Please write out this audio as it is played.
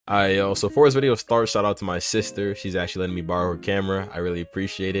So before this video starts, shout out to my sister. She's actually letting me borrow her camera. I really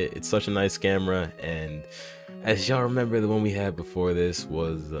appreciate it. It's such a nice camera, and as y'all remember, the one we had before this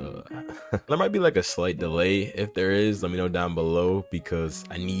was there might be like a slight delay. If there is, let me know down below, because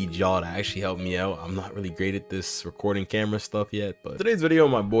I need y'all to actually help me out. I'm not really great at this recording camera stuff yet, but today's video,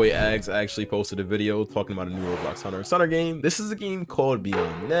 my boy Ags actually posted a video talking about a new Roblox Hunter game. This is a game called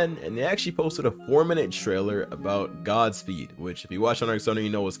Beyond Nen, and they actually posted a 4-minute trailer about Godspeed, which if you watch Hunter you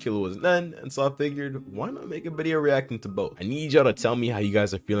know was Killer was Nen, and so I figured why not make a video reacting to both. I need y'all to tell me how you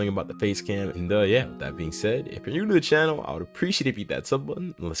guys are feeling about the face cam, and yeah, with that being said, if you're new to the channel, I would appreciate if you hit that sub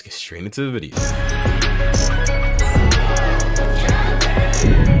button, and let's get straight into the video.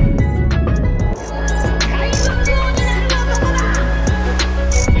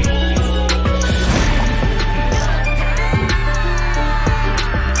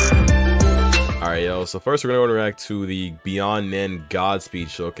 Alright, yo, so first we're gonna react to the Beyond Nen Godspeed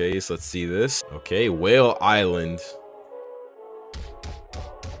showcase. Let's see this. Okay, Whale Island.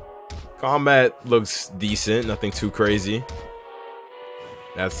 Combat looks decent, nothing too crazy.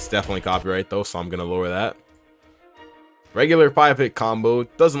 That's definitely copyright though, so I'm gonna lower that. Regular 5-hit combo,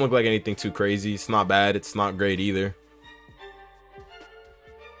 doesn't look like anything too crazy. It's not bad, it's not great either.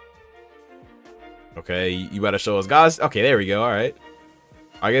 Okay, you better show us guys. Okay, there we go. All right,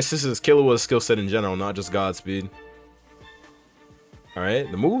 I guess this is Killua's skill set in general, not just Godspeed. All right,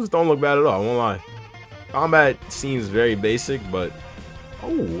 the moves don't look bad at all, I won't lie. Combat seems very basic, but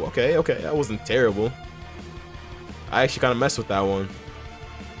oh, okay, that wasn't terrible. I actually kind of messed with that one.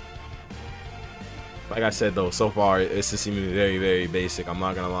 Like I said though, so far it's just seeming very, very basic. I'm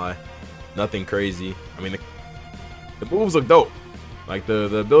not gonna lie, nothing crazy. I mean, the moves look dope, like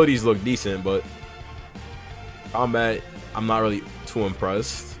the abilities look decent, but combat, I'm not really too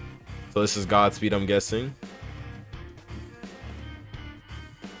impressed. So this is Godspeed, I'm guessing.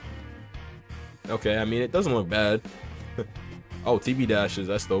 Okay, I mean, it doesn't look bad. Oh, TV dashes,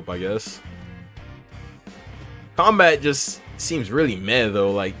 that's dope, I guess. Combat just seems really meh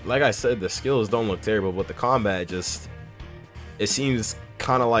though. Like I said, the skills don't look terrible, but the combat just, it seems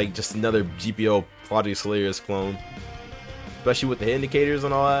kind of like just another GPO Project Slayers clone, especially with the indicators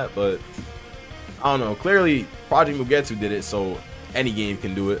and all that. But I don't know, clearly Project Mugetsu did it, so any game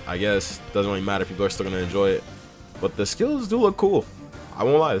can do it, I guess. Doesn't really matter if people are still gonna enjoy it, but the skills do look cool. I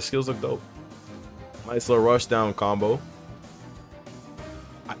won't lie, the skills look dope. Nice little rush down combo.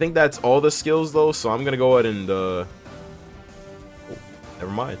 I think that's all the skills though, so I'm gonna go ahead and oh,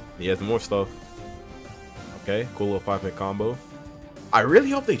 never mind, he has more stuff. Okay, cool little 5-hit combo. I really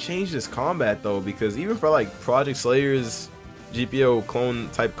hope they change this combat though, because even for like Project Slayers GPO clone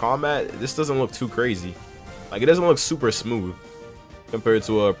type combat, this doesn't look too crazy. Like, it doesn't look super smooth compared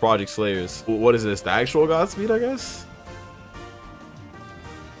to Project Slayers. What is this, the actual Godspeed, I guess?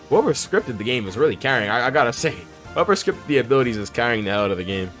 Whoever scripted the game is really carrying, I gotta say. Whoever scripted the abilities is carrying the hell out of the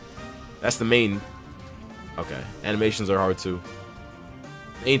game. That's the main. Okay, animations are hard too.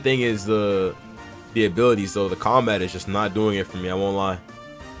 Main thing is the abilities though. The combat is just not doing it for me, I won't lie.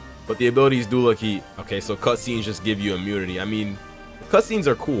 But the abilities do look heat. Okay, so cutscenes just give you immunity. I mean, the cutscenes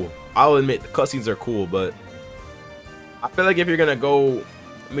are cool. I'll admit the cutscenes are cool, but I feel like if you're gonna go,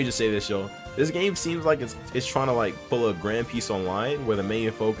 let me just say this, yo. This game seems like it's trying to like pull a grand piece online where the main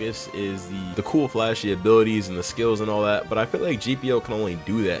focus is the cool flashy abilities and the skills and all that, but I feel like GPO can only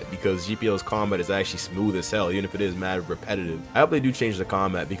do that because GPO's combat is actually smooth as hell, even if it is mad repetitive. I hope they do change the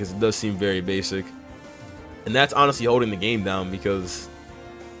combat because it does seem very basic, and that's honestly holding the game down, because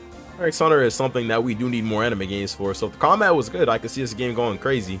Hunter is something that we do need more anime games for. So if the combat was good, I could see this game going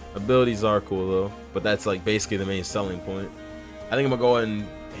crazy. Abilities are cool though, but that's like basically the main selling point. I think I'm gonna go ahead and,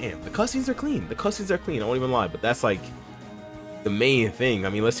 damn, the cutscenes are clean. The cutscenes are clean, I won't even lie, but that's like the main thing. I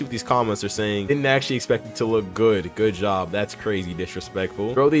mean, let's see what these comments are saying. Didn't actually expect it to look good. Good job. That's crazy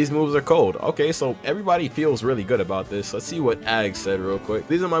disrespectful. Bro, these moves are cold. Okay, so everybody feels really good about this. Let's see what Ags said real quick.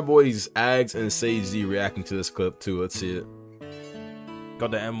 These are my boys Ags and Sage Z reacting to this clip too. Let's see it.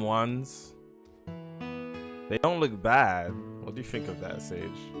 Got the M1s. They don't look bad. What do you think of that, Sage?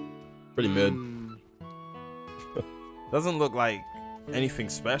 Pretty mid. Doesn't look like anything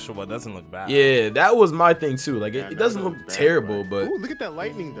special, but doesn't look bad. Yeah, that was my thing too. Like, it doesn't look terrible, but ooh, look at that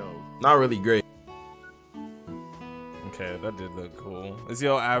lightning though. Not really great. Okay, that did look cool. Is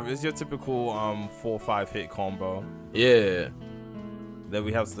your average? Is your typical 4-5 hit combo? Yeah. Then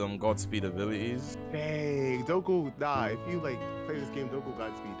we have some Godspeed abilities. Dang, don't go. Nah, if you like play this game, don't go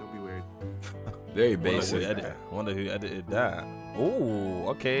Godspeed. Don't be weird. Very basic. Wonder who edited that. Oh,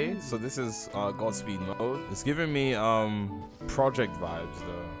 okay. So this is Godspeed mode. It's giving me project vibes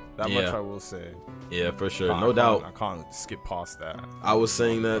though. That Yeah. much I will say. Yeah, for sure. I No can't- doubt. I can't skip past that. I was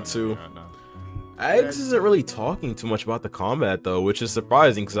saying that too. No. Ags isn't really talking too much about the combat though, which is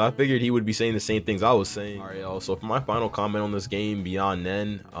surprising because I figured he would be saying the same things I was saying. Alright, y'all. So for my final comment on this game, Beyond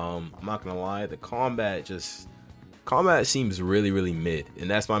Nen, I'm not gonna lie, the combat seems really mid, and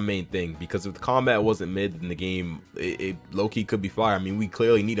that's my main thing. Because if the combat wasn't mid, then the game it low-key could be fire. I mean, we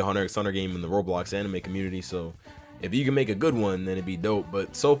clearly need a Hunter x Hunter game in the Roblox anime community, so if you can make a good one, then it'd be dope.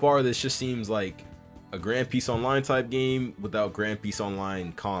 But so far, this just seems like a Grand Peace Online type game without Grand Peace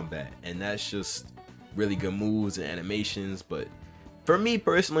Online combat, and that's just really good moves and animations. But for me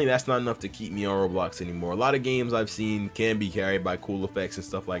personally, that's not enough to keep me on Roblox anymore. A lot of games I've seen can be carried by cool effects and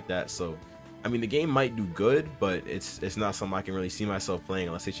stuff like that, so I mean the game might do good, but it's not something I can really see myself playing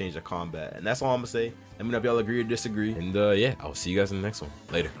unless they change the combat. And that's all I'm gonna say. Let me know if y'all agree or disagree, and yeah, I'll see you guys in the next one.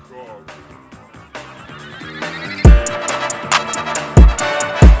 Later.